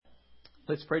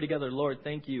Let's pray together. Lord,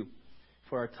 thank you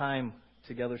for our time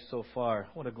together so far.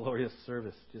 What a glorious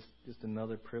service. Just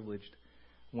another privileged,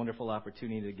 wonderful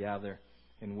opportunity to gather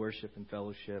and worship and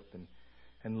fellowship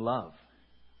and love.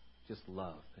 Just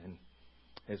love. And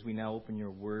as we now open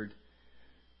your word,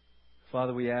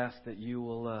 Father, we ask that you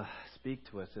will speak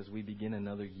to us as we begin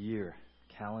another year,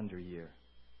 calendar year.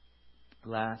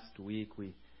 Last week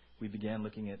we began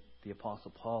looking at the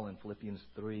Apostle Paul in Philippians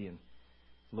 3, and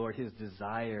Lord, his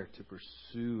desire to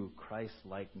pursue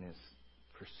Christ-likeness,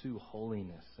 pursue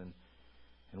holiness,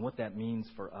 and what that means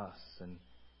for us.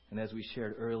 And as we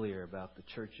shared earlier about the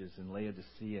churches in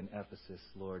Laodicea and Ephesus,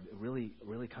 Lord, really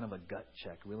kind of a gut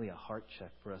check, really a heart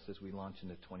check for us as we launch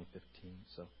into 2015.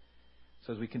 So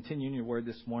as we continue in your word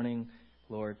this morning,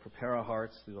 Lord, prepare our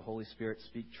hearts through the Holy Spirit,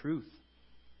 speak truth.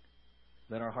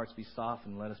 Let our hearts be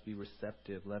softened, let us be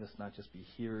receptive, let us not just be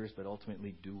hearers, but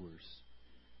ultimately doers.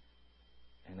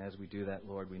 And as we do that,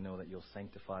 Lord, we know that you'll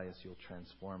sanctify us, you'll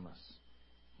transform us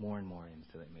more and more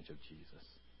into the image of Jesus.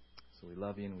 So we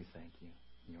love you and we thank you.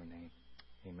 In your name,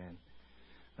 amen.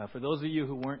 For those of you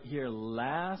who weren't here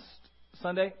last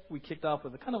Sunday, we kicked off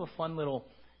with a kind of a fun little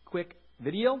quick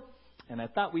video. And I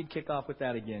thought we'd kick off with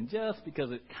that again, just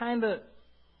because it kind of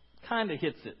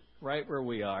hits it right where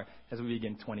we are as we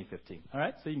begin 2015. All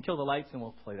right? So you can kill the lights and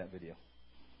we'll play that video.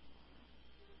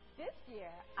 This year,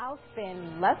 I'll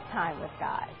spend less time with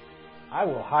God. I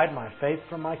will hide my faith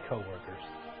from my coworkers.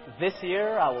 This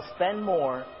year, I will spend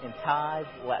more and tithe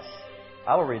less.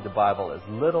 I will read the Bible as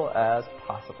little as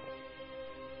possible.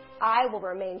 I will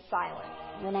remain silent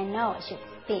when I know I should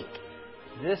speak.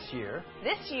 This year,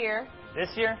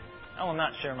 I will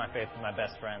not share my faith with my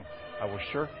best friend. I will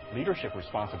shirk leadership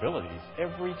responsibilities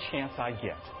every chance I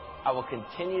get. I will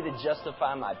continue to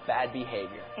justify my bad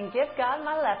behavior and give God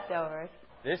my leftovers.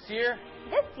 This year,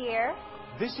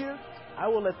 I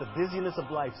will let the busyness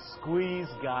of life squeeze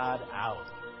God out.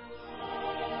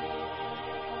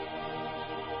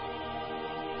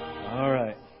 All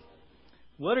right.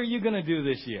 What are you going to do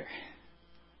this year?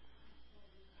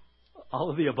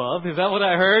 All of the above? Is that what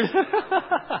I heard?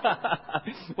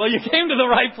 Well, you came to the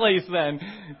right place then.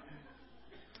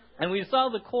 And we saw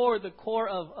the core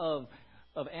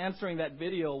of answering that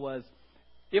video was,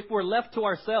 if we're left to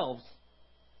ourselves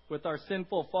with our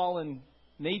sinful, fallen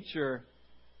nature,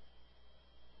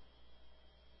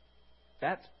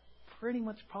 that's pretty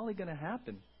much probably going to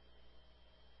happen.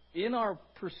 In our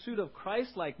pursuit of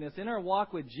Christ-likeness, in our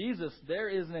walk with Jesus, there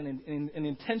is an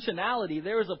intentionality,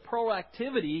 there is a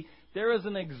proactivity, there is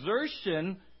an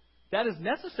exertion that is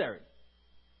necessary.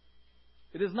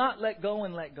 It is not let go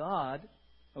and let God,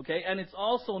 okay? And it's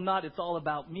also not, it's all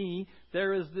about me.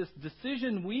 There is this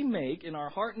decision we make in our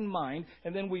heart and mind,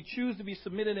 and then we choose to be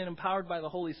submitted and empowered by the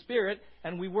Holy Spirit,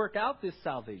 and we work out this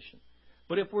salvation.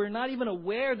 But if we're not even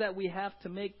aware that we have to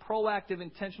make proactive,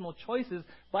 intentional choices,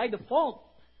 by default,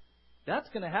 that's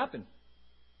going to happen.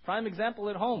 Prime example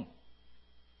at home.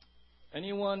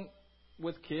 Anyone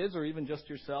with kids or even just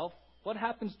yourself, what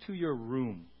happens to your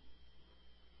room?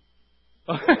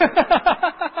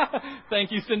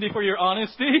 Thank you, Cindy, for your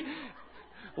honesty.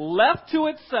 Left to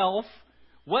itself,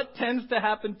 what tends to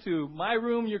happen to my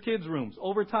room, your kids' rooms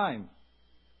over time?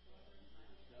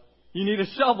 You need a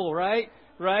shovel, right?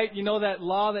 Right? You know that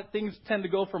law that things tend to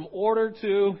go from order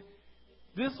to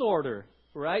disorder,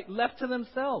 right? Left to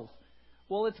themselves.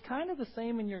 Well, it's kind of the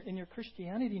same in your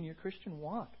Christianity, in your Christian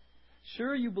walk.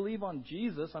 Sure, you believe on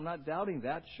Jesus. I'm not doubting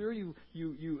that. Sure, you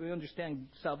understand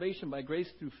salvation by grace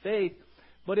through faith.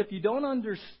 But if you don't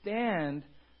understand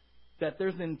that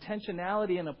there's an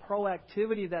intentionality and a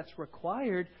proactivity that's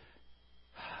required,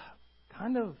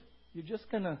 you're just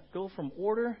going to go from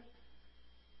order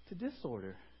to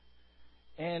disorder.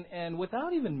 And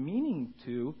without even meaning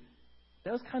to,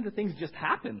 those kinds of things just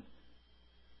happen.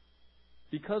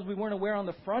 Because we weren't aware on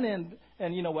the front end,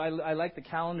 and I like the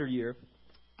calendar year,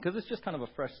 because it's just kind of a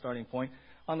fresh starting point.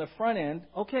 On the front end,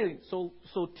 okay, so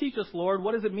teach us, Lord,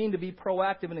 what does it mean to be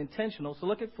proactive and intentional? So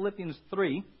look at Philippians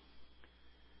 3.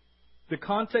 The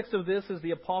context of this is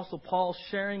the Apostle Paul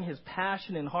sharing his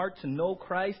passion and heart to know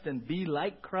Christ and be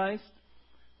like Christ,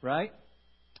 right?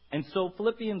 And so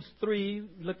Philippians 3,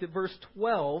 we looked at verse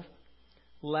 12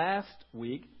 last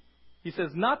week. He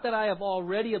says, not that I have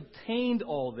already obtained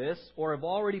all this or have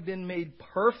already been made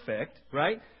perfect,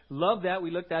 right? Love that.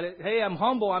 We looked at it. Hey, I'm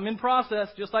humble. I'm in process,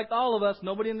 just like all of us.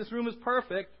 Nobody in this room is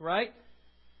perfect, right?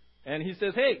 And he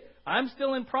says, hey, I'm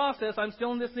still in process. I'm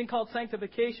still in this thing called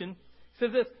sanctification. He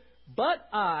says this, but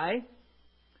I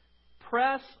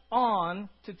press on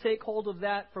to take hold of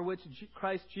that for which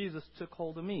Christ Jesus took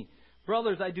hold of me.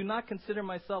 Brothers, I do not consider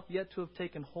myself yet to have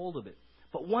taken hold of it.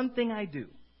 But one thing I do,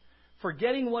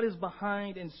 forgetting what is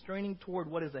behind and straining toward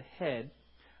what is ahead,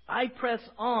 I press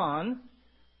on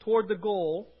toward the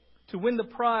goal to win the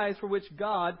prize for which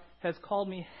God has called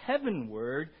me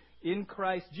heavenward in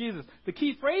Christ Jesus. The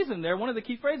key phrase in there, one of the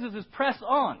key phrases is press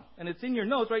on. And it's in your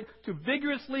notes, right? To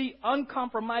vigorously,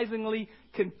 uncompromisingly,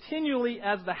 continually,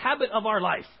 as the habit of our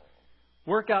life,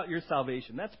 work out your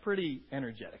salvation. That's pretty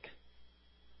energetic.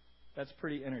 That's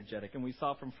pretty energetic. And we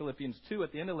saw from Philippians 2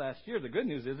 at the end of last year, the good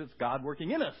news is it's God working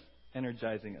in us,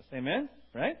 energizing us. Amen?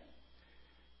 Right?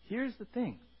 Here's the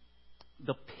thing.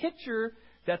 The picture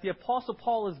that the Apostle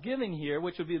Paul is giving here,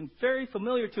 which would be very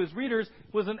familiar to his readers,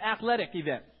 was an athletic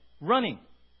event. Running.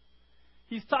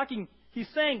 He's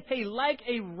saying, hey, like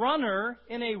a runner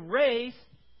in a race,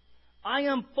 I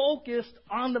am focused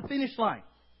on the finish line.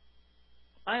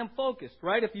 I am focused,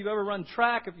 right? If you've ever run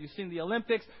track, if you've seen the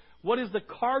Olympics, what is the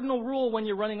cardinal rule when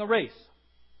you're running a race?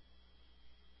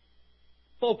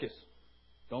 Focus.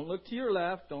 Don't look to your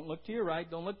left, don't look to your right,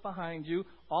 don't look behind you.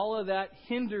 All of that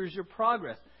hinders your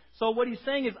progress. So what he's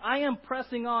saying is, I am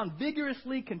pressing on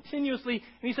vigorously, continuously,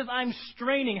 and he says, I'm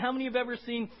straining. How many have ever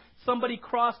seen somebody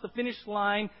cross the finish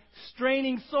line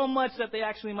straining so much that they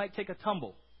actually might take a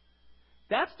tumble?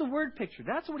 That's the word picture.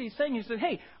 That's what he's saying. He said,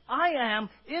 hey, I am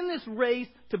in this race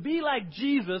to be like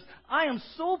Jesus. I am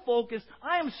so focused.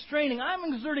 I am straining. I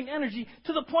am exerting energy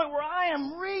to the point where I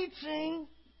am reaching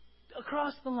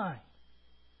across the line.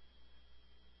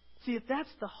 See, if that's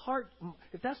the heart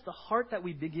that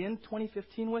we begin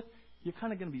 2015 with, you're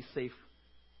kind of going to be safe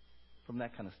from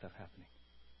that kind of stuff happening.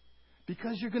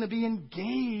 Because you're going to be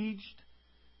engaged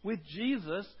with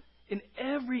Jesus in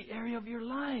every area of your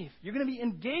life. You're going to be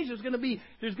engaged. There's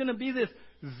going to be this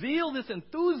zeal, this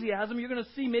enthusiasm. You're going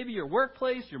to see maybe your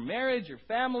workplace, your marriage, your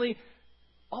family,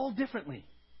 all differently.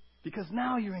 Because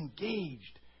now you're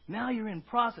engaged. Now you're in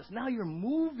process. Now you're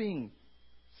moving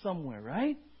somewhere,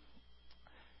 right?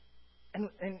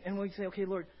 And we say, okay,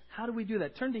 Lord, how do we do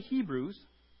that? Turn to Hebrews.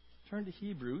 Turn to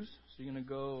Hebrews. So you're going to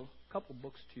go a couple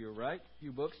books to your right, a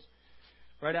few books.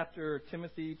 Right after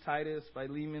Timothy, Titus,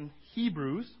 Philemon,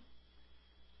 Hebrews.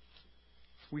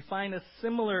 We find a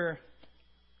similar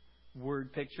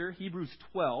word picture, Hebrews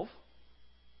 12.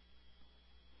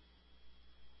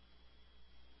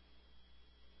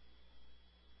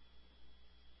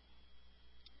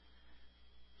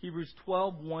 Hebrews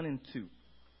 12, 1 and 2.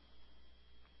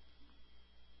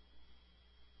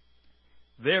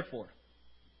 Therefore,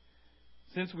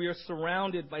 since we are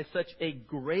surrounded by such a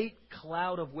great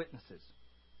cloud of witnesses,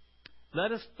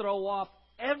 let us throw off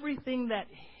everything that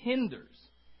hinders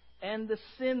and the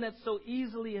sin that so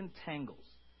easily entangles,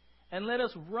 and let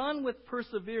us run with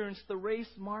perseverance the race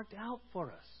marked out for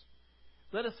us.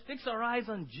 Let us fix our eyes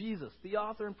on Jesus, the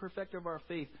author and perfecter of our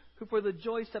faith, who for the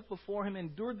joy set before him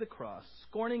endured the cross,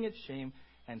 scorning its shame,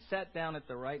 and sat down at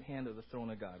the right hand of the throne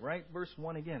of God. Right? Verse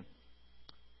 1 again.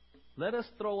 Let us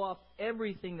throw off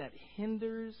everything that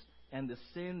hinders and the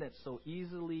sin that so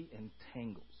easily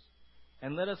entangles.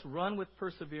 And let us run with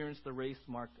perseverance the race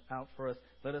marked out for us.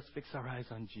 Let us fix our eyes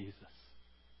on Jesus.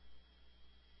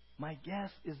 My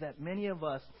guess is that many of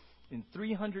us in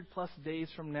 300 plus days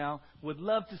from now would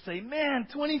love to say, man,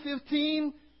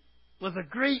 2015 was a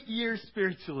great year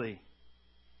spiritually.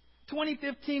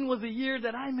 2015 was a year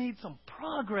that I made some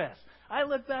progress. I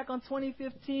look back on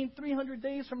 2015, 300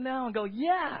 days from now, and go,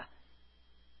 yeah,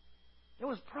 there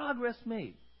was progress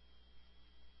made.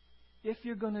 If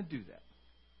you're going to do that,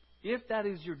 if that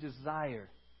is your desire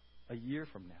a year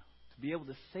from now, to be able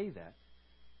to say that,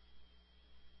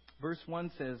 verse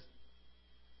 1 says,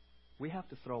 we have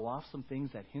to throw off some things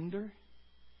that hinder.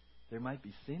 There might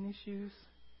be sin issues.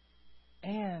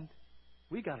 And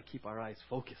we got to keep our eyes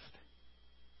focused.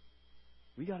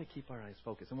 We got to keep our eyes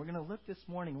focused. And we're going to look this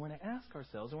morning, we're going to ask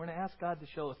ourselves, and we're going to ask God to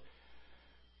show us,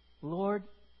 Lord,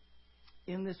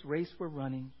 in this race we're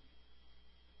running,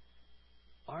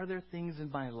 are there things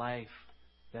in my life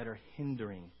that are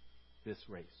hindering this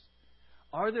race?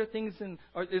 Are there things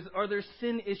are there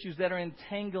sin issues that are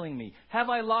entangling me? Have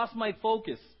I lost my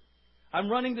focus? I'm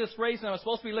running this race and I'm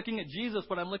supposed to be looking at Jesus,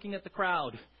 but I'm looking at the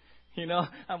crowd. You know,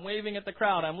 I'm waving at the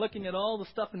crowd. I'm looking at all the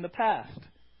stuff in the past.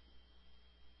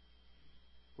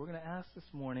 We're going to ask this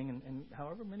morning, and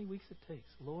however many weeks it takes,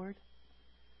 Lord,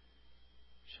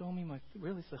 show me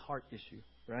really it's a heart issue,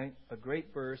 right? A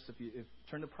great verse. If you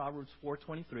turn to Proverbs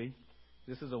 4:23,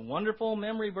 this is a wonderful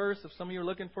memory verse. If some of you are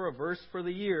looking for a verse for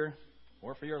the year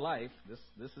or for your life,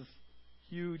 this is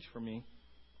huge for me,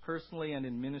 personally and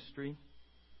in ministry.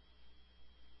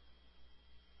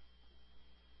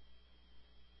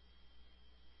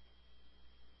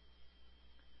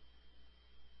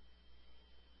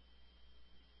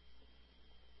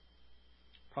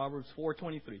 Proverbs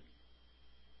 4:23.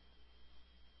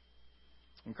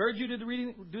 Encourage you to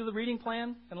do the reading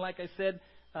plan. And like I said,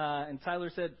 and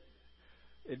Tyler said,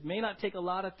 it may not take a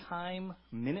lot of time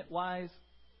minute-wise,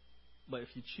 but if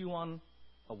you chew on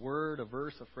a word, a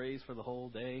verse, a phrase for the whole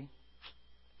day,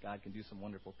 God can do some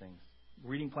wonderful things.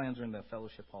 Reading plans are in the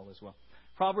fellowship hall as well.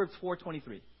 Proverbs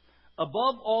 4:23.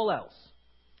 Above all else,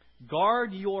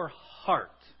 guard your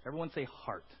heart. Everyone say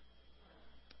heart.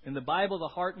 In the Bible, the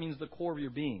heart means the core of your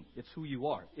being. It's who you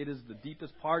are. It is the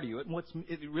deepest part of you.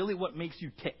 It's really what makes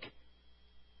you tick.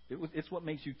 It's what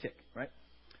makes you tick, right?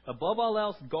 Above all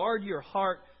else, guard your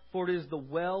heart, for it is the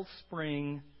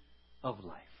wellspring of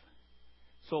life.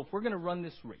 So if we're going to run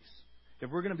this race, if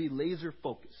we're going to be laser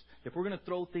focused, if we're going to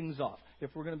throw things off, if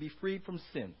we're going to be freed from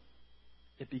sin,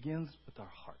 it begins with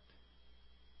our heart.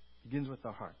 It begins with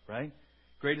our heart, right?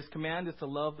 Greatest command is to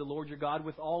love the Lord your God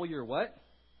with all your what?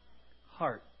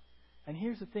 Heart. And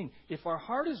here's the thing. If our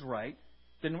heart is right,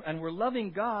 and we're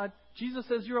loving God, Jesus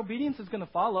says your obedience is going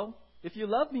to follow. If you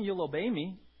love me, you'll obey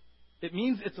me. It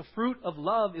means it's a fruit of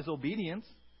love is obedience.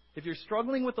 If you're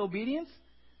struggling with obedience,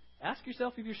 ask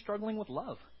yourself if you're struggling with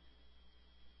love.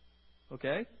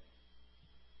 Okay?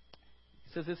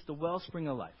 He says it's the wellspring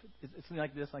of life. It's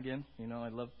like this again. You know, I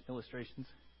love illustrations.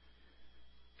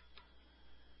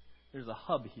 There's a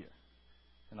hub here.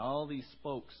 And all these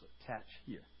spokes attach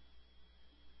here.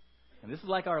 And this is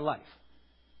like our life.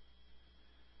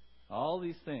 All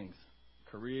these things,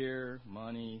 career,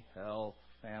 money, health,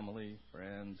 family,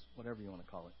 friends, whatever you want to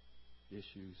call it,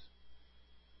 issues.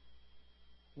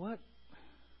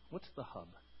 What's the hub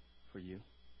for you?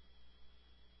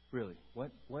 Really,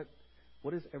 what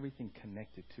is everything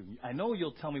connected to? I know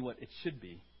you'll tell me what it should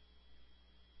be,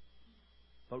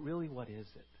 but really, what is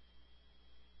it?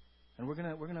 And we're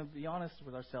gonna be honest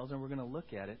with ourselves, and we're gonna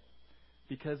look at it,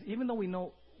 because even though we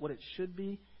know what it should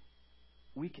be,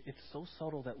 it's so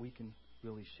subtle that we can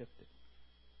really shift it.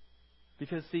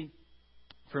 Because, see,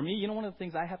 for me, you know one of the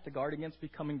things I have to guard against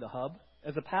becoming the hub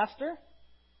as a pastor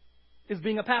is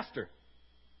being a pastor.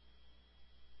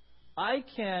 I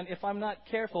can, if I'm not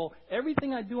careful,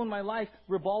 everything I do in my life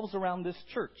revolves around this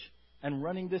church and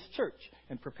running this church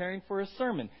and preparing for a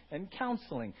sermon and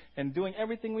counseling and doing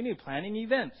everything we need, planning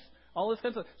events, all this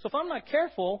kind of stuff. So if I'm not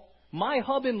careful, my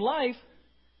hub in life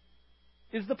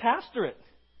is the pastorate.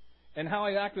 And how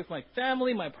I act with my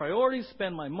family, my priorities,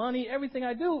 spend my money, everything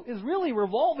I do is really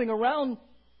revolving around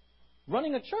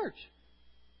running a church.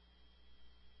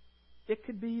 It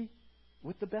could be,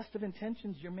 with the best of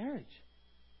intentions, your marriage.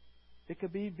 It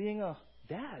could be being a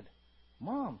dad,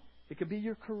 mom. It could be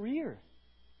your career.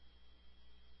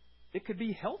 It could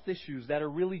be health issues that are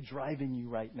really driving you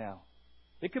right now.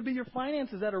 It could be your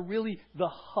finances that are really the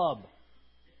hub.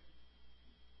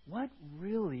 What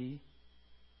really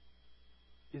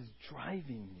is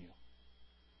driving you?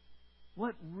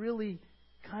 What really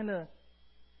kind of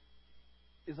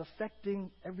is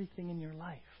affecting everything in your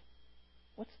life?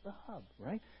 What's the hub,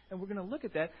 right? And we're going to look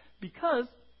at that because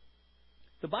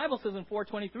the Bible says in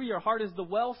 4:23, your heart is the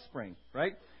wellspring,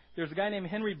 right? There's a guy named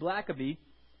Henry Blackaby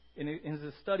in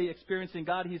his study, Experiencing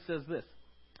God. He says this: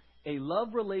 a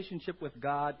love relationship with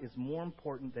God is more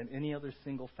important than any other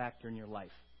single factor in your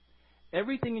life.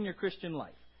 Everything in your Christian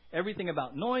life, everything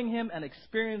about knowing Him and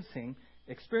experiencing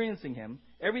Him,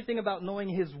 everything about knowing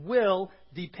His will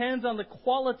depends on the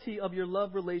quality of your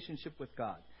love relationship with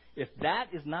God. If that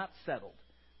is not settled,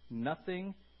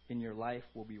 nothing in your life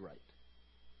will be right.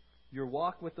 Your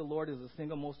walk with the Lord is the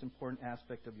single most important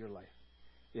aspect of your life.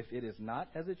 If it is not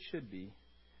as it should be,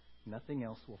 nothing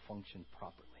else will function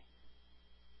properly.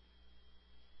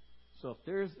 So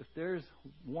if there's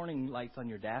warning lights on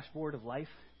your dashboard of life,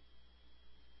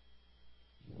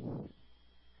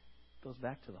 it goes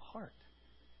back to the heart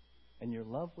and your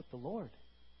love with the Lord.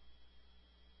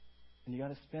 And you got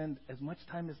to spend as much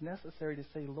time as necessary to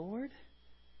say, Lord,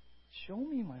 show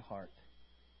me my heart.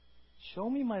 Show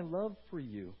me my love for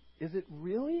you. Is it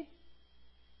really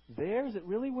there? Is it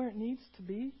really where it needs to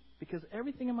be? Because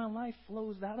everything in my life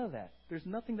flows out of that. There's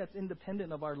nothing that's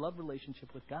independent of our love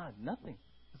relationship with God. Nothing.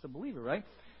 As a believer, right?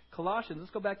 Colossians,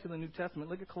 let's go back to the New Testament.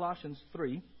 Look at Colossians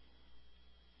 3.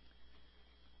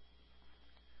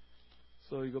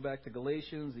 So you go back to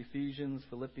Galatians, Ephesians,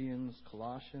 Philippians,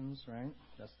 Colossians, right?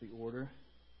 That's the order.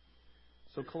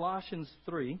 So Colossians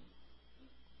 3.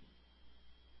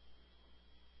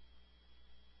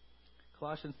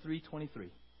 Colossians 3:23.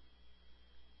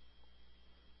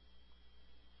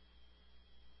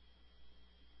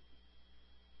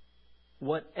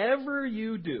 Whatever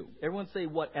you do. Everyone say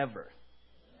whatever.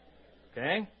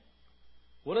 Okay?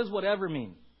 What does whatever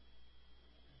mean?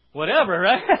 Whatever,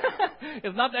 right?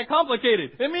 It's not that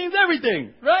complicated. It means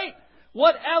everything, right?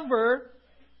 Whatever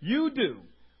you do,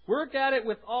 Work at it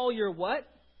with all your what?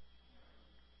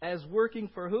 As working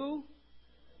for who?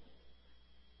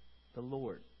 The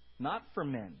Lord, not for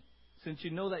men. Since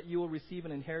you know that you will receive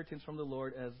an inheritance from the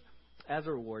Lord as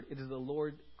a reward, it is the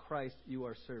Lord Christ you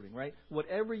are serving, right?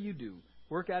 Whatever you do,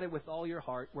 work at it with all your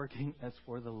heart, working as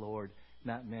for the Lord,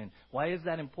 not men. Why is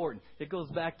that important? It goes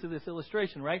back to this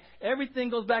illustration, right? Everything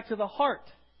goes back to the heart.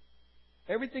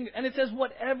 Everything, and it says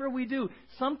whatever we do.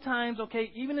 Sometimes,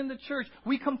 okay, even in the church,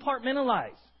 we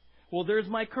compartmentalize. Well, there's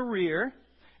my career,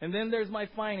 and then there's my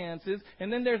finances, and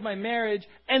then there's my marriage,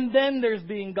 and then there's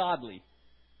being godly.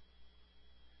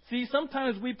 See,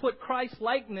 sometimes we put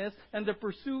Christ-likeness and the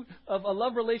pursuit of a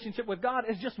love relationship with God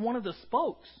as just one of the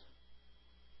spokes,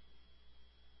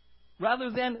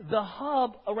 rather than the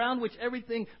hub around which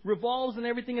everything revolves and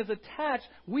everything is attached.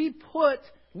 We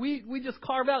just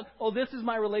carve out, oh, this is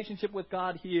my relationship with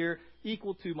God here,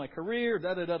 equal to my career,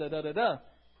 da-da-da-da-da-da-da.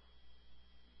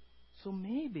 So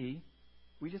maybe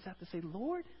we just have to say,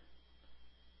 Lord,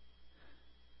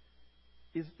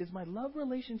 is my love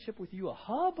relationship with you a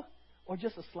hub or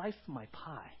just a slice of my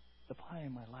pie, the pie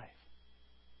in my life?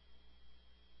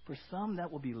 For some,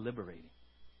 that will be liberating.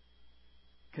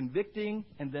 Convicting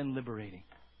and then liberating.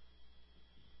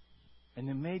 And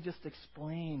it may just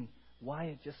explain why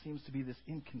it just seems to be this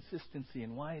inconsistency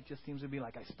and why it just seems to be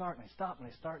like I start and I stop and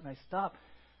I start and I stop.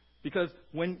 Because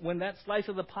when that slice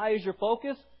of the pie is your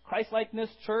focus, Christ-likeness,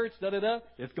 church,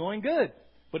 it's going good.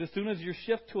 But as soon as you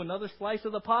shift to another slice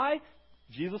of the pie,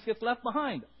 Jesus gets left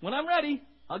behind. When I'm ready,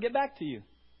 I'll get back to you.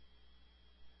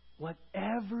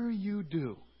 Whatever you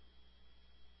do,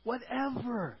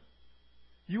 whatever,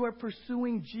 you are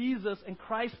pursuing Jesus and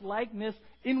Christ-likeness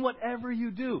in whatever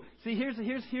you do. See,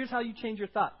 here's how you change your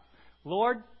thought.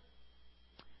 Lord,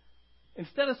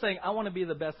 instead of saying, I want to be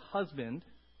the best husband,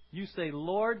 you say,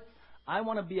 Lord, I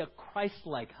want to be a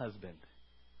Christ-like husband.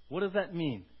 What does that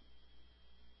mean?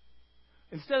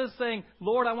 Instead of saying,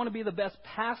 Lord, I want to be the best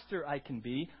pastor I can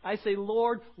be, I say,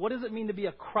 Lord, what does it mean to be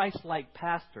a Christ-like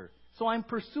pastor? So I'm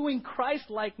pursuing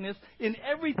Christ-likeness in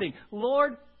everything.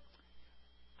 Lord,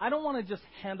 I don't want to just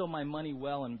handle my money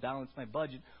well and balance my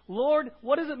budget. Lord,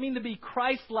 what does it mean to be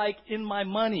Christ-like in my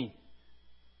money?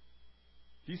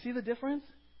 Do you see the difference?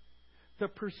 The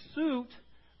pursuit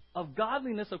of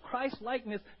godliness, of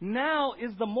Christ-likeness, now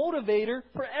is the motivator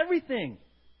for everything.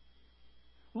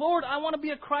 Lord, I want to be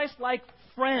a Christ-like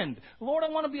friend. Lord, I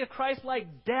want to be a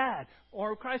Christ-like dad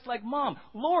or a Christ-like mom.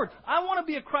 Lord, I want to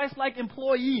be a Christ-like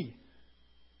employee.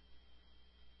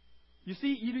 You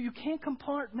see, you can't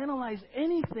compartmentalize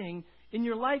anything in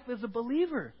your life as a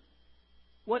believer.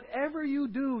 Whatever you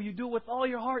do with all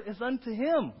your heart as unto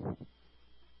Him.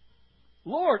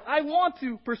 Lord, I want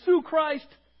to pursue Christ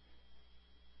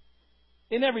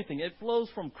in everything. It flows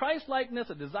from Christ-likeness,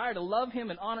 a desire to love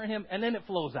Him and honor Him, and then it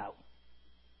flows out.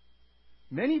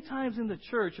 Many times in the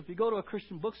church, if you go to a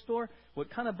Christian bookstore, what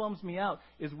kind of bums me out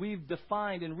is we've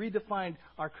defined and redefined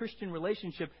our Christian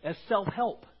relationship as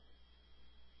self-help.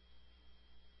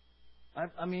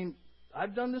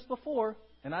 I've done this before,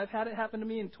 and I've had it happen to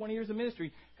me in 20 years of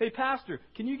ministry. Hey, pastor,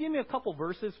 can you give me a couple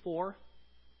verses for?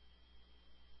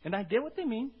 And I get what they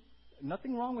mean.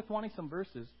 Nothing wrong with wanting some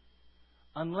verses.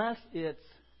 Unless it's,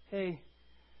 hey,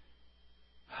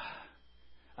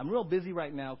 I'm real busy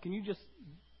right now. Can you just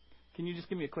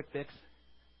give me a quick fix?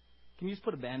 Can you just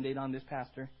put a Band-Aid on this,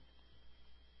 pastor?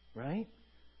 Right?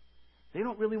 They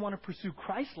don't really want to pursue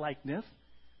Christ-likeness.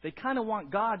 They kind of want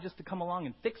God just to come along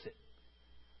and fix it.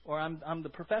 Or I'm the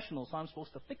professional, so I'm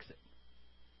supposed to fix it.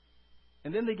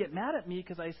 And then they get mad at me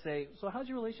because I say, so how's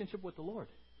your relationship with the Lord?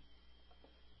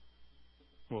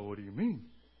 Well, what do you mean?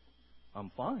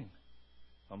 I'm fine.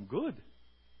 I'm good.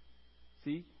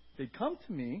 See, they come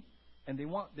to me and they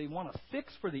want a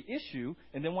fix for the issue,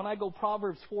 and then when I go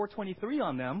Proverbs 4:23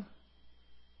 on them,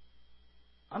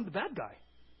 I'm the bad guy.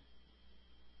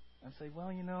 I say,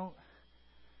 well,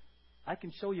 I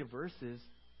can show you verses,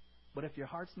 but if your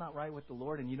heart's not right with the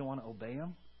Lord and you don't want to obey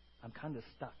Him, I'm kind of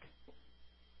stuck.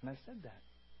 And I said that.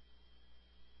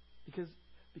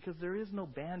 Because there is no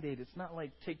Band-Aid. It's not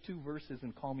like take 2 verses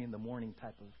and call me in the morning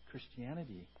type of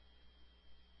Christianity.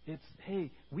 It's,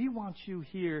 hey, we want you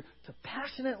here to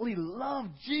passionately love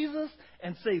Jesus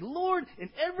and say, Lord, in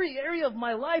every area of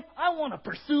my life, I want to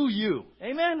pursue you.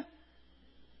 Amen?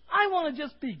 I want to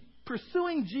just be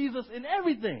pursuing Jesus in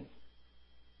everything.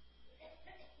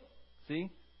 See?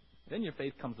 Then your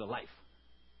faith comes to life.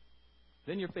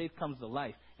 Then your faith comes to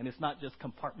life, and it's not just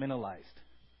compartmentalized.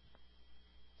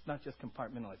 It's not just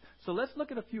compartmentalized. So let's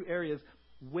look at a few areas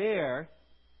where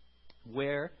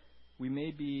we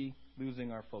may be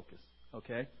losing our focus.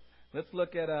 Okay? Let's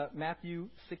look at Matthew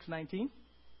 6:19.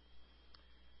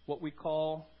 What we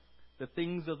call the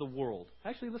things of the world.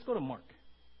 Actually, let's go to Mark.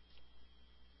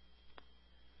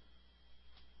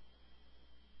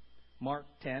 Mark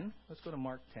 10. Let's go to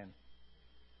Mark 10.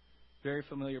 Very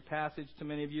familiar passage to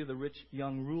many of you. The rich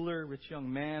young ruler, rich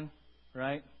young man,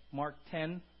 right? Mark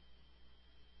 10,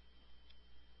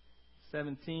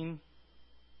 17.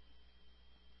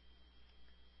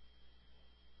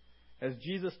 As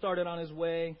Jesus started on his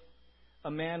way,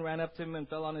 a man ran up to him and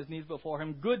fell on his knees before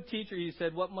him. Good teacher, he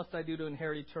said, what must I do to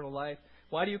inherit eternal life?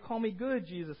 Why do you call me good?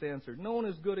 Jesus answered. No one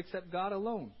is good except God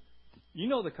alone. You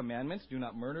know the commandments. Do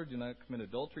not murder, do not commit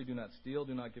adultery, do not steal,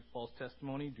 do not give false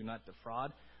testimony, do not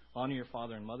defraud, honor your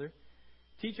father and mother.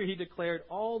 Teacher, he declared,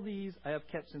 all these I have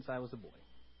kept since I was a boy.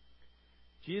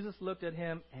 Jesus looked at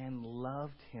him and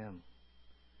loved him.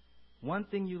 One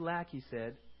thing you lack, he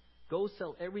said. Go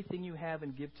sell everything you have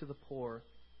and give to the poor,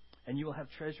 and you will have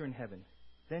treasure in heaven.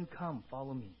 Then come,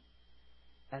 follow me.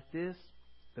 At this,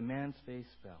 the man's face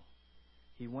fell.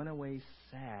 He went away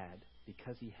sad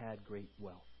because he had great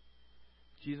wealth.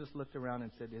 Jesus looked around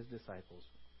and said to his disciples,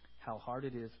 how hard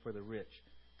it is for the rich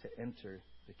to enter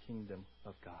the kingdom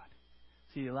of God.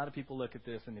 See, a lot of people look at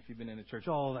this, and if you've been in a church,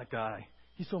 oh, that guy,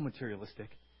 he's so materialistic.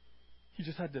 He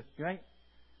just had to, right?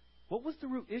 What was the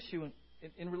root issue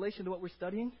in relation to what we're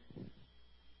studying?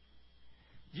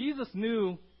 Jesus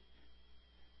knew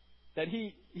that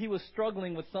he was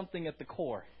struggling with something at the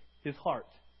core, his heart.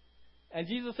 And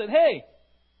Jesus said, hey,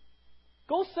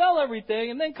 go sell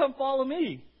everything and then come follow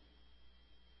me.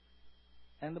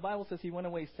 And the Bible says he went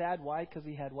away sad. Why? Because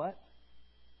he had what?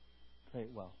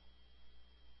 Great wealth.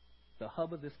 The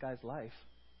hub of this guy's life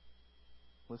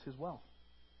was his wealth,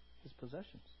 his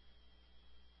possessions.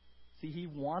 See, he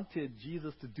wanted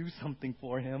Jesus to do something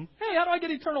for him. Hey, how do I get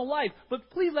eternal life?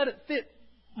 But please let it fit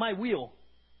my wheel.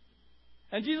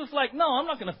 And Jesus is like, no, I'm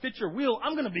not going to fit your wheel.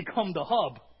 I'm going to become the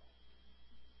hub.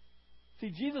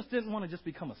 See, Jesus didn't want to just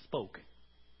become a spoke.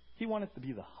 He wanted to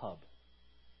be the hub.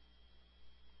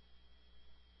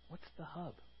 What's the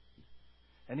hub?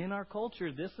 And in our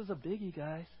culture, this is a biggie,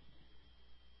 guys.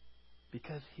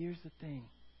 Because here's the thing.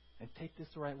 And take this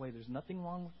the right way. There's nothing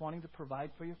wrong with wanting to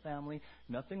provide for your family.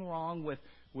 Nothing wrong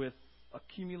with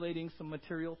accumulating some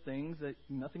material things.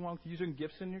 Nothing wrong with using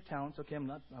gifts in your talents. Okay, I'm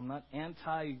not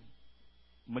anti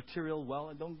material.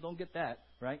 Well, don't get that,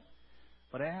 right?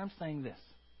 But I am saying this.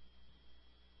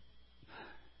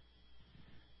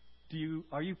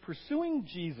 Are you pursuing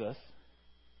Jesus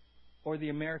or the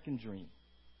American dream?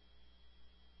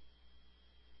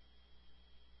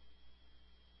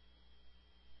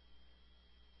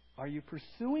 Are you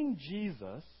pursuing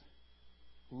Jesus,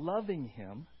 loving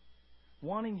Him,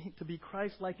 wanting Him to be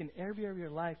Christ-like in every area of your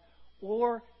life,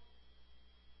 or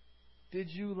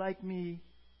did you, like me,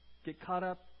 get caught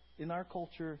up in our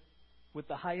culture with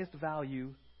the highest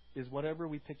value is whatever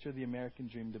we picture the American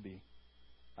dream to be?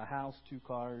 A house, 2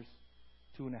 cars,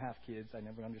 2.5 kids. I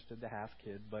never understood the half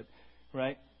kid, but,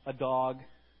 right? A dog,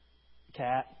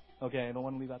 cat. Okay, I don't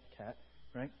want to leave out the cat,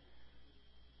 right?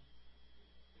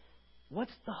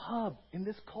 What's the hub in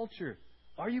this culture?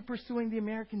 Are you pursuing the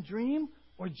American dream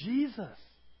or Jesus?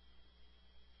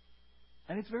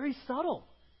 And it's very subtle.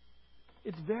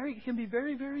 It can be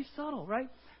very, very subtle, right?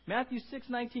 Matthew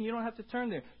 6:19, you don't have to turn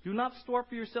there. Do not store up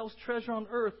for yourselves treasure on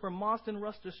earth where moth and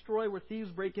rust destroy, where thieves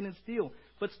break in and steal.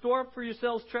 But store up for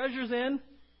yourselves treasures in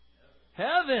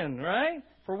heaven, right?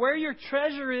 For where your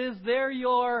treasure is, there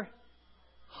your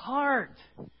heart.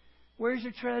 Where's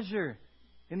your treasure?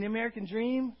 In the American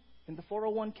dream? In the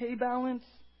 401k balance?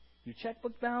 Your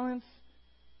checkbook balance?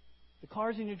 The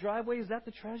cars in your driveway? Is that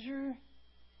the treasure?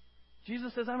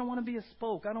 Jesus says, I don't want to be a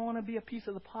spoke. I don't want to be a piece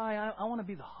of the pie. I want to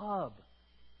be the hub.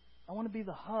 I want to be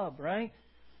the hub, right?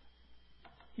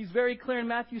 He's very clear in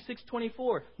Matthew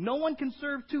 6:24. No one can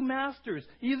serve 2 masters.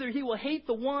 Either he will hate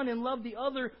the one and love the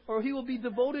other, or he will be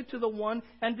devoted to the one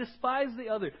and despise the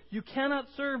other. You cannot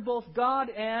serve both God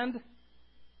and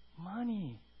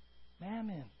money,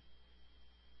 mammon.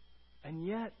 And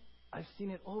yet, I've seen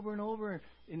it over and over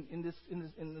in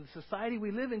the society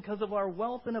we live in because of our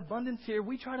wealth and abundance here.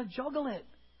 We try to juggle it.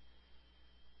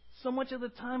 So much of the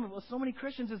time, so many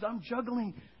Christians is, I'm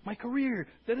juggling my career,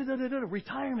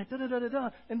 retirement,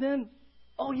 and then,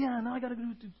 oh yeah, now I got to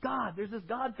do God. There's this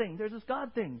God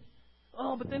thing.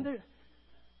 Oh, but then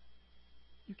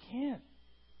you can't.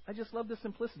 I just love the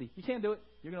simplicity. You can't do it.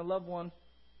 You're going to love one,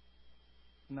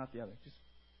 not the other. Just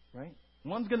right.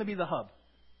 One's going to be the hub.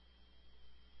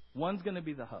 One's going to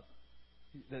be the hub.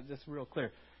 That's real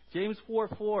clear. James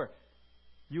 4:4.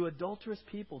 You adulterous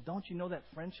people, don't you know that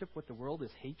friendship with the world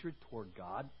is hatred toward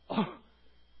God? Oh,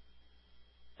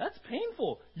 that's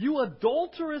painful. You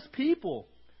adulterous people,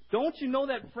 Don't you know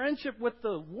that friendship with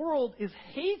the world is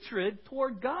hatred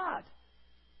toward God?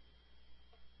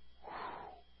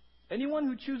 Anyone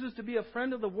who chooses to be a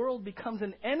friend of the world becomes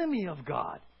an enemy of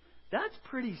God. That's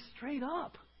pretty straight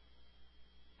up.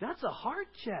 That's a heart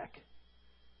check.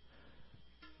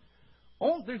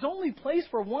 There's only place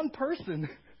for one person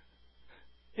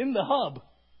in the hub.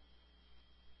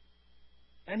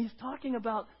 And he's talking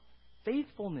about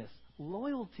faithfulness,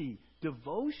 loyalty,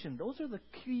 devotion. Those are the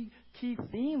key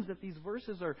themes that these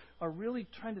verses are really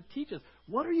trying to teach us.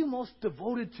 What are you most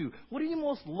devoted to? What are you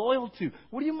most loyal to?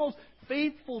 What are you most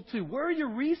faithful to? Where are your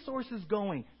resources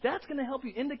going? That's going to help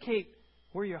you indicate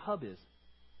where your hub is,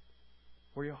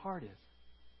 where your heart is.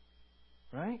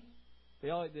 Right?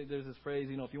 There's this phrase,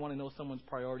 if you want to know someone's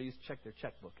priorities, check their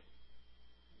checkbook.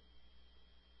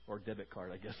 Or debit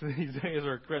card, I guess these days,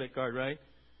 or a credit card, right?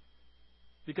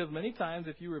 Because many times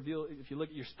if you look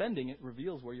at your spending, it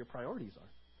reveals where your priorities are.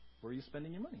 Where are you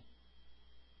spending your money?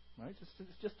 Right? It's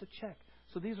just a check.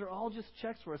 So these are all just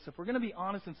checks for us. If we're going to be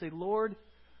honest and say, Lord,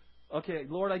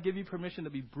 I give you permission to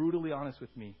be brutally honest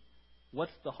with me.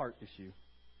 What's the heart issue?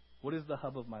 What is the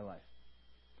hub of my life?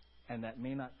 And that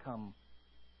may not come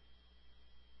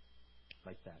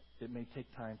like that. It may take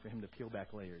time for him to peel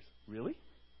back layers. Really?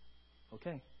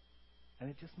 Okay. And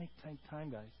it just makes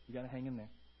time, guys. You got to hang in there.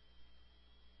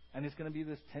 And it's going to be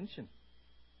this tension.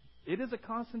 It is a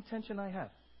constant tension I have.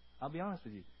 I'll be honest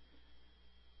with you.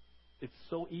 It's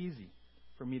so easy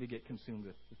for me to get consumed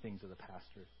with the things of the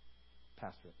pastorate.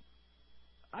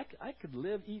 I could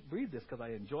live, eat, breathe this because I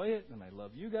enjoy it and I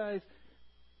love you guys.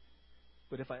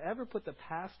 But if I ever put the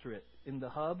pastorate in the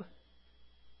hub,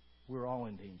 we're all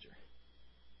in danger.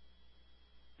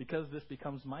 Because this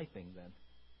becomes my thing then.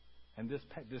 And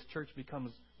this church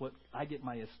becomes what I get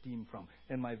my esteem from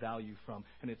and my value from.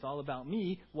 And it's all about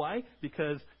me. Why?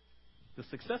 Because the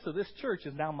success of this church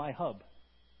is now my hub.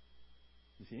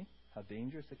 You see how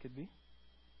dangerous it could be?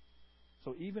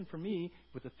 So even for me,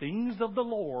 with the things of the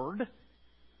Lord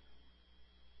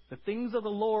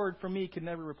for me can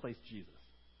never replace Jesus.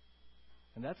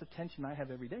 And that's a tension I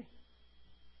have every day.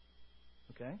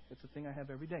 Okay? It's a thing I have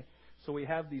every day. So we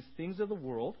have these things of the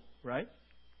world, right?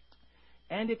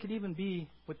 And it could even be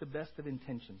with the best of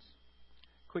intentions.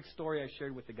 Quick story I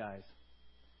shared with the guys.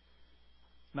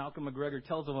 Malcolm McGregor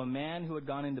tells of a man who had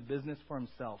gone into business for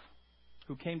himself,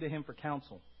 who came to him for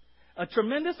counsel. A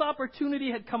tremendous opportunity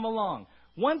had come along.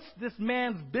 Once this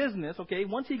man's business,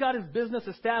 once he got his business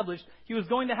established, he was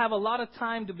going to have a lot of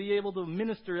time to be able to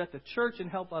minister at the church and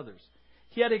help others.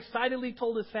 He had excitedly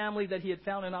told his family that he had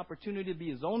found an opportunity to be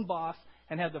his own boss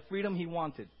and have the freedom he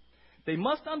wanted. They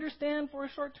must understand for a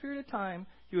short period of time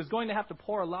he was going to have to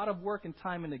pour a lot of work and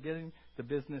time into getting the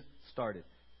business started.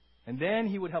 And then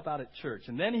he would help out at church.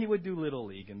 And then he would do Little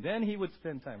League. And then he would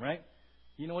spend time, right?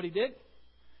 You know what he did?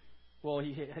 Well,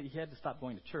 he had to stop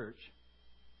going to church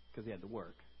because he had to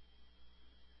work.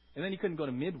 And then he couldn't go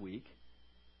to midweek,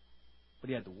 but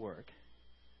he had to work.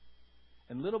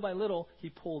 And little by little, he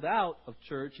pulled out of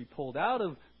church. He pulled out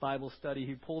of Bible study.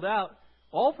 He pulled out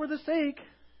all for the sake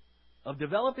of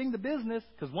developing the business,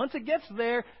 because once it gets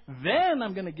there, then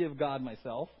I'm going to give God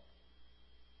myself.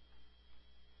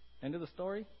 End of the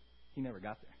story, he never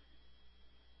got there.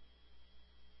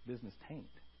 Business tanked.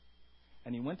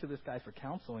 And he went to this guy for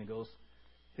counsel and he goes,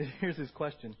 here's his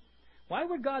question. Why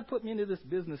would God put me into this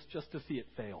business just to see it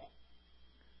fail?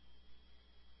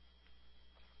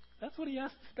 That's what he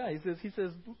asked this guy. He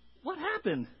says, what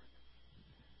happened?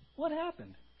 What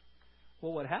happened?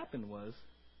 Well, what happened was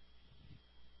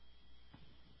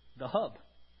the hub.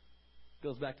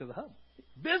 Goes back to the hub.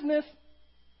 Business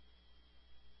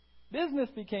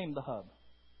became the hub.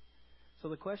 So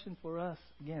the question for us,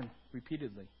 again,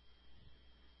 repeatedly,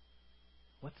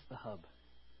 what's the hub?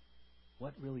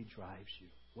 What really drives you?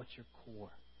 What's your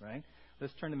core, right?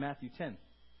 Let's turn to Matthew 10.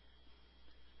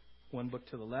 One book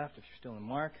to the left if you're still in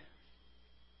Mark.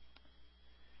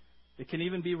 It can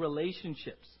even be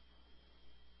relationships.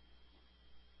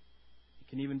 It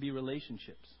can even be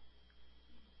relationships.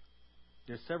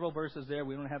 There's several verses there.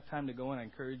 We don't have time to go in. I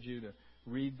encourage you to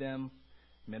read them,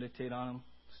 meditate on them,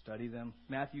 study them.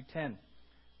 Matthew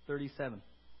 10:37.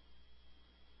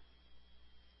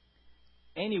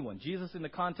 Anyone, Jesus in the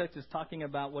context is talking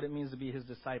about what it means to be his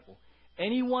disciple.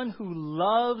 Anyone who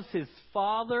loves his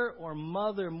father or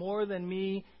mother more than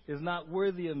me is not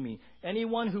worthy of me.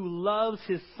 Anyone who loves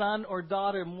his son or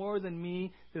daughter more than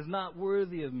me is not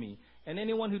worthy of me. And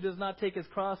anyone who does not take his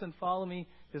cross and follow me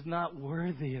is not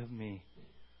worthy of me.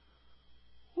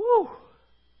 Woo!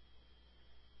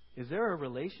 Is there a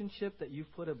relationship that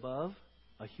you've put above?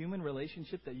 A human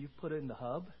relationship that you've put in the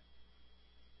hub?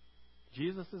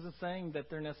 Jesus isn't saying that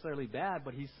they're necessarily bad,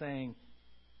 but he's saying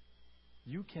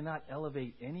you cannot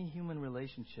elevate any human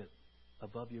relationship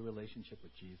above your relationship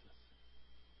with Jesus.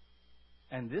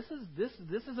 And this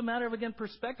is a matter of, again,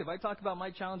 perspective. I talk about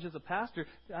my challenge as a pastor.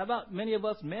 How about many of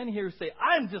us men here who say,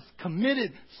 I'm just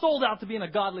committed, sold out to being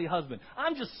a godly husband.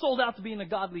 I'm just sold out to being a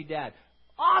godly dad.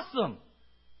 Awesome!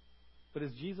 But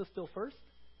is Jesus still first?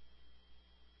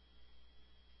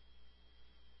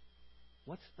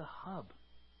 What's the hub?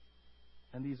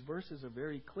 And these verses are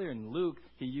very clear. In Luke,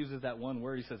 he uses that one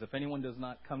word. He says, if anyone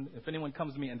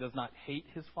comes to me and does not hate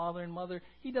his father and mother,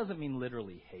 he doesn't mean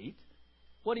literally hate.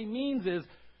 What he means is,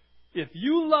 if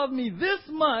you love me this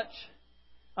much,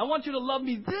 I want you to love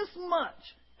me this much.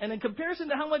 And in comparison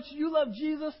to how much you love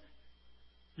Jesus,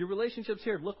 your relationships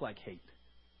here look like hate.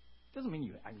 It doesn't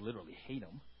mean I literally hate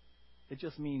him. It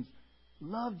just means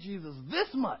love Jesus this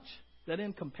much that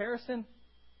in comparison,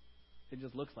 it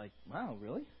just looks like, wow,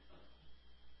 really?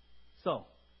 So,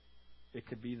 it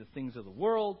could be the things of the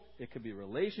world. It could be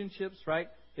relationships, right?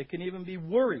 It can even be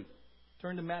worry.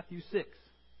 Turn to Matthew 6.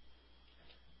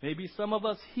 Maybe some of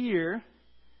us here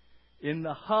in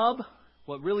the hub,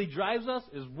 what really drives us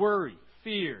is worry,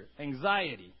 fear,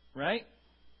 anxiety, right?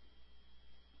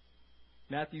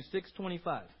 Matthew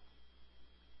 6:25.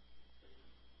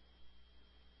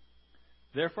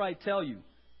 Therefore I tell you,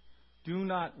 do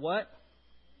not what?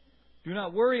 Do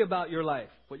not worry about your life,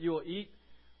 what you will eat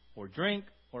or drink,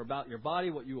 or about your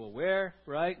body, what you will wear,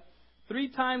 right? 3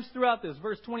 times throughout this,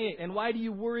 verse 28. And why do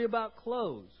you worry about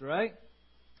clothes, right?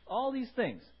 All these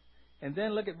things. And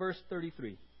then look at verse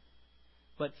 33.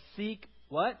 But seek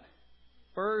what?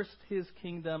 First his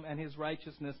kingdom and his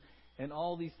righteousness, and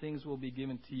all these things will be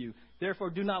given to you. Therefore,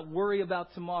 do not worry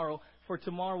about tomorrow, for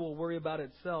tomorrow will worry about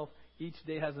itself. Each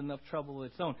day has enough trouble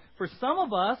of its own. For some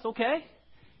of us, okay,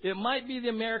 it might be the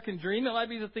American dream. It might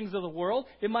be the things of the world.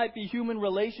 It might be human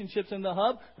relationships in the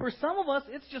hub. For some of us,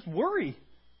 it's just worry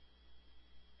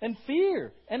and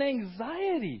fear and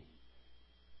anxiety.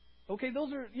 Okay,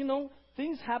 those are,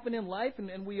 things happen in life,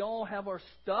 and we all have our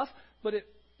stuff. But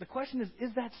the question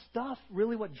is that stuff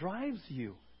really what drives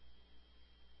you?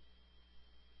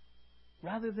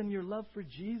 Rather than your love for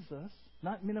Jesus,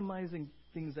 not minimizing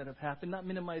things that have happened, not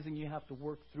minimizing you have to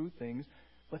work through things,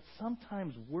 but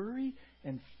sometimes worry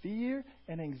and fear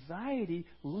and anxiety,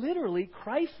 literally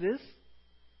crisis,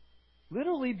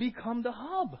 literally become the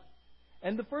hub.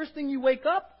 And the first thing you wake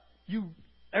up,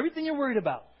 everything you're worried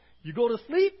about. You go to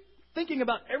sleep thinking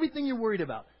about everything you're worried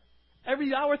about.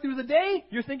 Every hour through the day,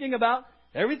 you're thinking about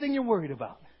everything you're worried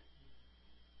about.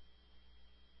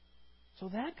 So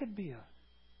that could be a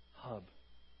hub.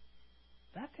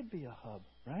 That could be a hub,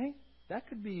 right? That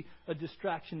could be a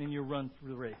distraction in your run through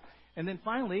the race. And then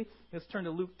finally, let's turn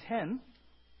to Luke 10.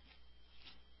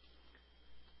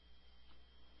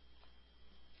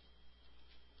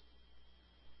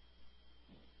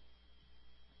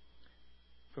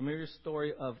 Familiar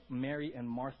story of Mary and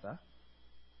Martha.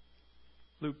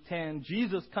 Luke 10,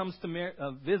 Jesus comes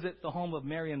to visit the home of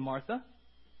Mary and Martha,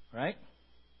 right?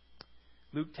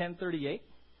 Luke 10:38. It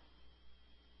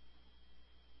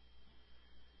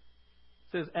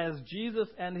says, as Jesus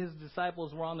and his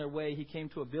disciples were on their way, he came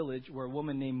to a village where a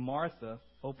woman named Martha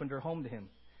opened her home to him.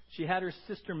 She had a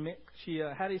sister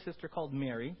called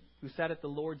Mary, who sat at the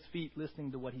Lord's feet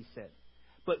listening to what he said.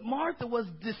 But Martha was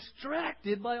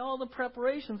distracted by all the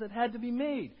preparations that had to be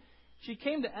made. She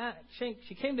came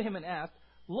to him and asked,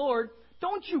 Lord,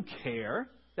 don't you care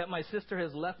that my sister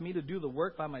has left me to do the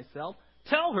work by myself?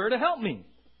 Tell her to help me.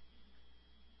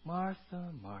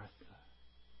 Martha, Martha,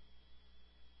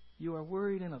 you are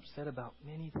worried and upset about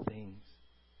many things,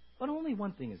 but only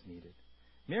one thing is needed.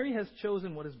 Mary has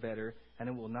chosen what is better, and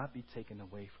it will not be taken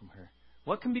away from her.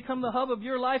 What can become the hub of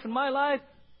your life and my life?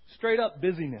 Straight up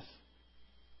busyness.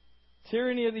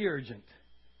 Tyranny of the urgent.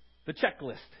 The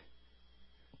checklist.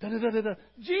 Da-da-da-da-da.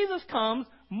 Jesus comes,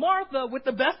 Martha, with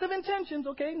the best of intentions,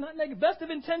 okay? Not negative. Best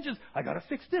of intentions. I got to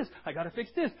fix this. I got to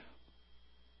fix this.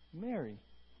 Mary,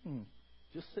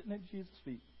 just sitting at Jesus'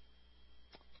 feet.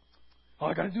 Oh,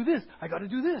 I got to do this. I got to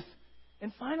do this.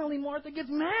 And finally, Martha gets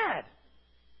mad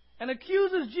and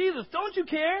accuses Jesus. Don't you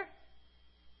care?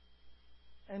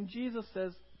 And Jesus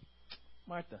says,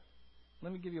 Martha,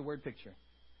 let me give you a word picture.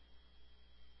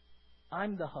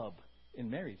 I'm the hub in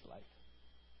Mary's life.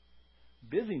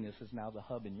 Busyness is now the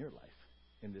hub in your life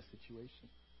in this situation.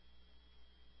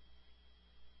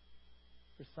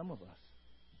 For some of us,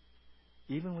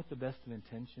 even with the best of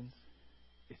intentions,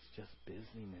 it's just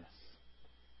busyness.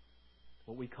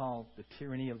 What we call the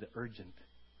tyranny of the urgent.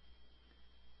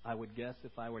 I would guess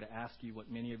if I were to ask you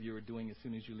what many of you are doing as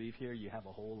soon as you leave here, you have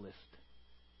a whole list.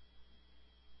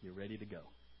 You're ready to go.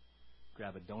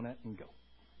 grab a donut and go.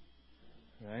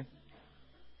 Right?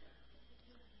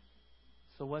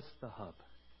 So what's the hub?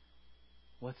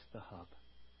 What's the hub?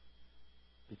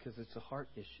 Because it's a heart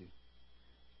issue.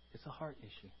 It's a heart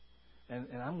issue.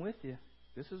 And I'm with you.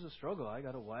 This is a struggle. I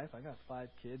got a wife. I got 5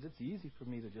 kids. It's easy for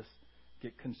me to just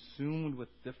get consumed with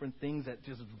different things that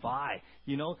just vie.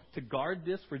 You know, to guard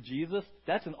this for Jesus,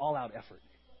 that's an all-out effort.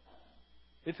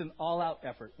 It's an all-out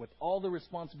effort with all the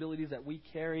responsibilities that we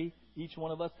carry, each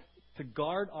one of us, to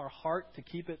guard our heart, to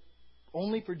keep it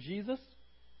only for Jesus.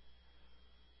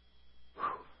 Whew.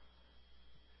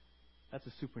 That's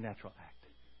a supernatural act.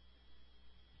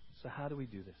 So how do we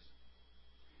do this?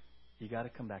 You got to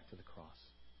come back to the cross.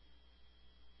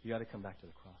 You got to come back to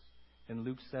the cross. In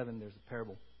Luke 7, there's a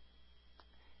parable.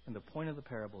 And the point of the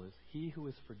parable is, he who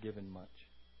is forgiven much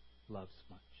loves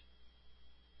much.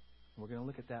 And we're going to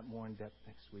look at that more in depth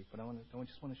next week. But I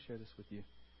just want to share this with you.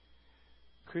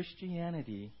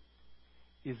 Christianity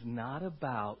is not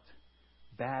about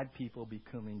bad people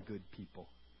becoming good people.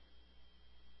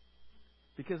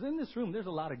 Because in this room, there's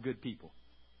a lot of good people.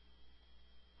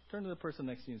 Turn to the person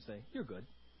next to you and say, you're good.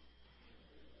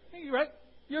 Hey, right?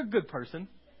 You're a good person.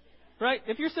 Right?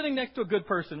 If you're sitting next to a good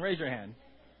person, raise your hand.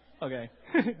 Okay.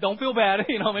 Don't feel bad.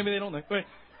 You know, maybe they don't know.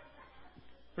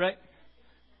 Right?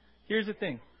 Here's the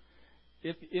thing.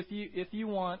 If you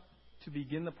want to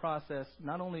begin the process,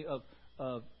 not only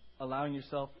of allowing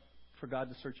yourself for God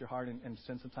to search your heart and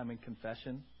spend some time in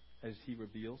confession as He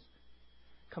reveals,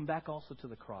 come back also to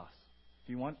the cross. If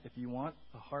you want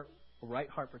a right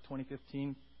heart for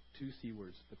 2015, 2 C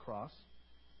words: the cross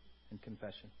and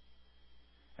confession.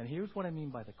 And here's what I mean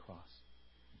by the cross.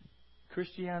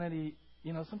 Christianity,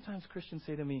 you know, sometimes Christians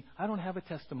say to me, I don't have a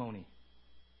testimony.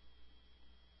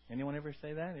 Anyone ever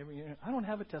say that? I don't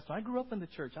have a testimony. I grew up in the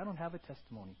church. I don't have a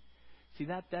testimony. See,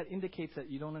 that indicates that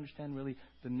you don't understand really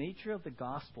the nature of the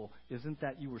gospel isn't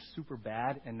that you were super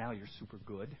bad and now you're super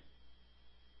good.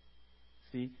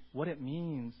 See, what it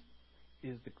means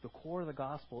is the core of the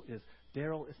gospel is,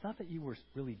 Daryl, it's not that you were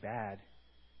really bad.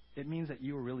 It means that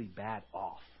you were really bad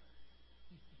off.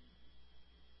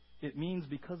 It means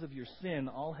because of your sin,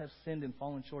 all have sinned and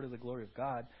fallen short of the glory of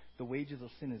God. The wages of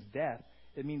sin is death.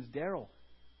 It means, Daryl,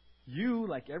 you,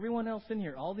 like everyone else in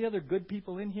here, all the other good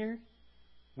people in here,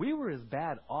 we were as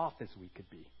bad off as we could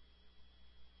be.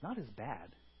 Not as bad.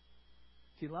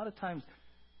 See, a lot of times,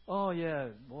 oh yeah,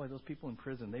 boy, those people in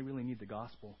prison, they really need the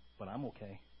gospel, but I'm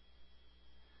okay.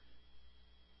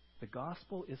 The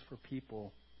gospel is for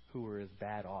people who are as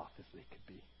bad off as they could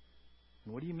be.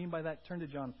 And what do you mean by that? Turn to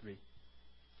John 3.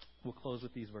 We'll close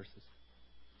with these verses.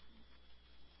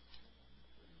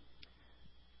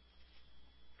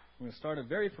 We're going to start a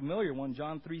very familiar one,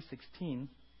 John 3:16.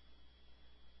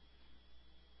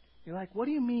 You're like, what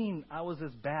do you mean I was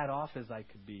as bad off as I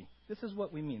could be? This is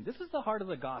what we mean. This is the heart of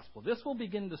the gospel. This will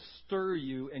begin to stir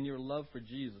you in your love for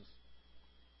Jesus.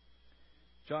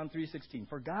 John 3:16.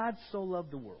 For God so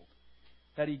loved the world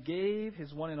that He gave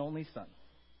His one and only Son,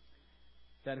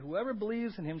 that whoever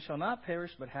believes in Him shall not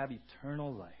perish but have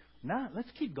eternal life. Now, let's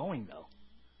keep going, though.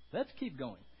 Let's keep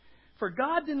going. For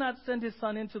God did not send His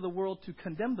Son into the world to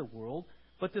condemn the world,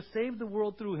 but to save the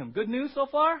world through Him. Good news so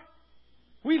far?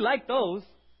 We like those.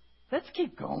 Let's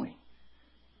keep going.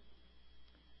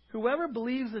 Whoever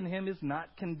believes in Him is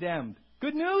not condemned.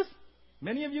 Good news?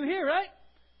 Many of you here, right?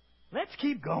 Let's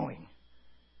keep going.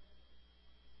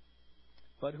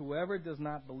 But whoever does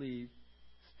not believe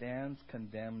stands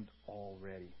condemned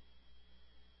already,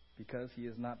 because he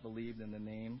has not believed in the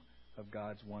name of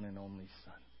God's one and only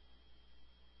Son.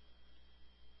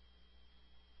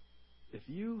 If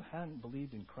you hadn't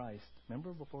believed in Christ,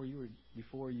 remember before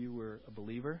you were a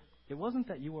believer, it wasn't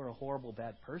that you were a horrible,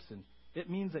 bad person. It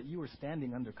means that you were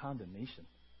standing under condemnation.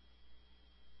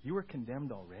 You were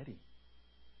condemned already.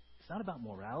 It's not about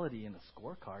morality in a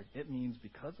scorecard. It means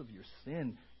because of your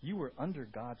sin, you were under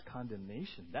God's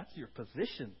condemnation. That's your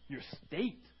position, your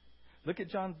state. Look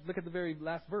at the very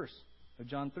last verse of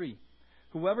John 3.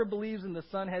 Whoever believes in the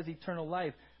Son has eternal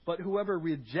life, but whoever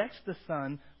rejects the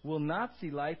Son will not see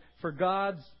life, for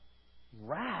God's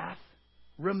wrath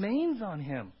remains on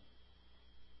him.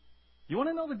 You want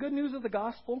to know the good news of the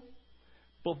gospel?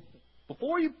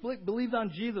 Before you believed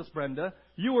on Jesus, Brenda,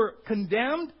 you were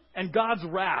condemned and God's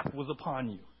wrath was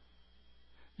upon you.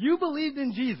 You believed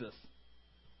in Jesus.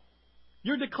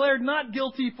 You're declared not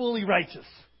guilty, fully righteous.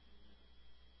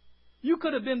 You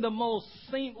could have been the most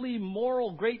saintly,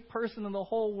 moral, great person in the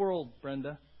whole world,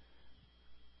 Brenda.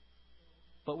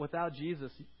 But without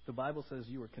Jesus, the Bible says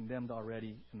you were condemned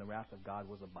already and the wrath of God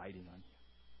was abiding on you.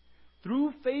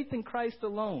 Through faith in Christ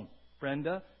alone,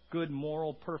 Brenda, good,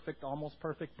 moral, perfect, almost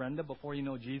perfect Brenda before you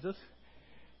know Jesus,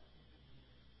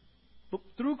 But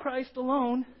through Christ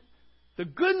alone, the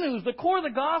good news, the core of the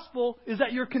gospel, is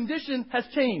that your condition has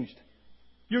changed.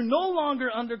 You're no longer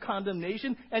under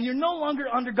condemnation, and you're no longer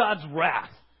under God's wrath.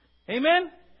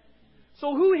 Amen?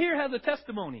 So who here has a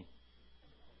testimony?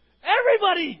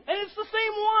 Everybody! And it's the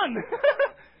same one.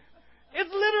 It's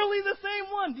literally the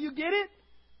same one. Do you get it?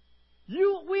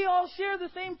 We all share the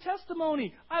same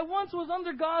testimony. I once was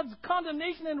under God's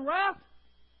condemnation and wrath.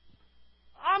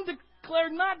 I'm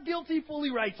declared not guilty, fully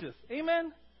righteous.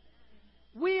 Amen?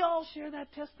 We all share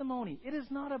that testimony. It is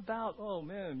not about, oh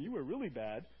man, you were really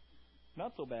bad.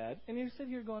 Not so bad. And you sit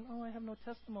here going, oh, I have no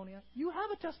testimony. You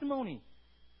have a testimony.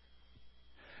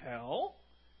 Hell.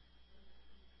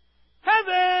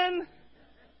 Heaven.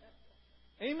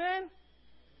 Amen?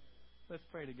 Let's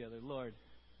pray together. Lord,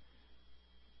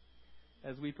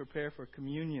 as we prepare for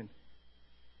communion,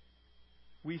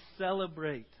 we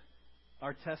celebrate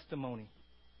our testimony.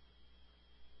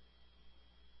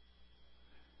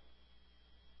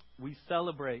 We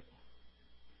celebrate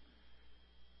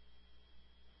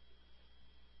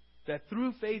that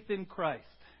through faith in Christ,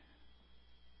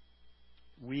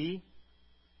 we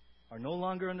are no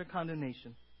longer under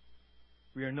condemnation.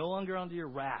 We are no longer under your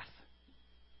wrath.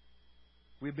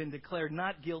 We've been declared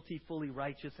not guilty, fully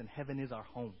righteous, and heaven is our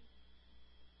home.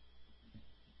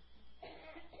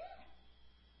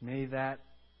 May that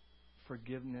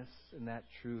forgiveness and that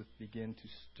truth begin to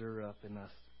stir up in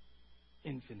us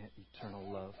infinite,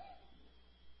 eternal love,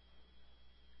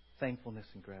 thankfulness,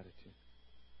 and gratitude.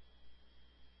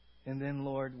 And then,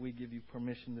 Lord, we give you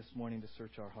permission this morning to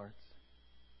search our hearts.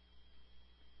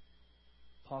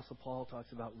 Apostle Paul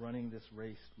talks about running this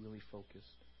race really focused.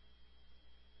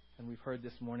 And we've heard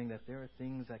this morning that there are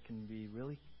things that can be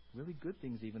really, really good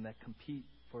things even that compete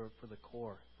for the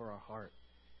core, for our heart.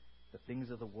 The things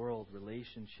of the world,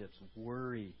 relationships,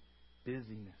 worry,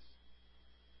 busyness.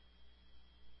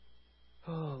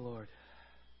 Oh, Lord,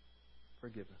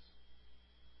 forgive us.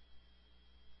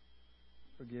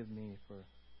 Forgive me for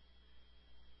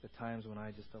the times when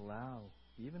I just allow,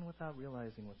 even without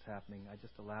realizing what's happening, I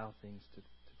just allow things to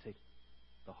take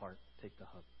the heart, take the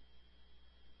hub.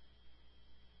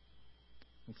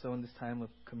 And so in this time of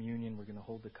communion, we're going to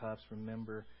hold the cups,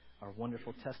 remember our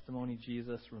wonderful testimony,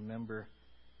 Jesus, remember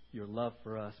your love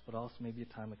for us, but also maybe a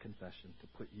time of confession to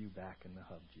put you back in the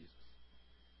hub, Jesus.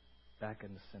 Back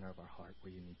in the center of our heart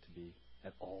where you need to be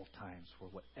at all times. For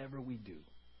whatever we do,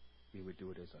 we would do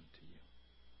it as unto you.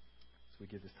 So we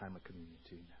give this time of communion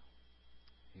to you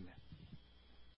now. Amen.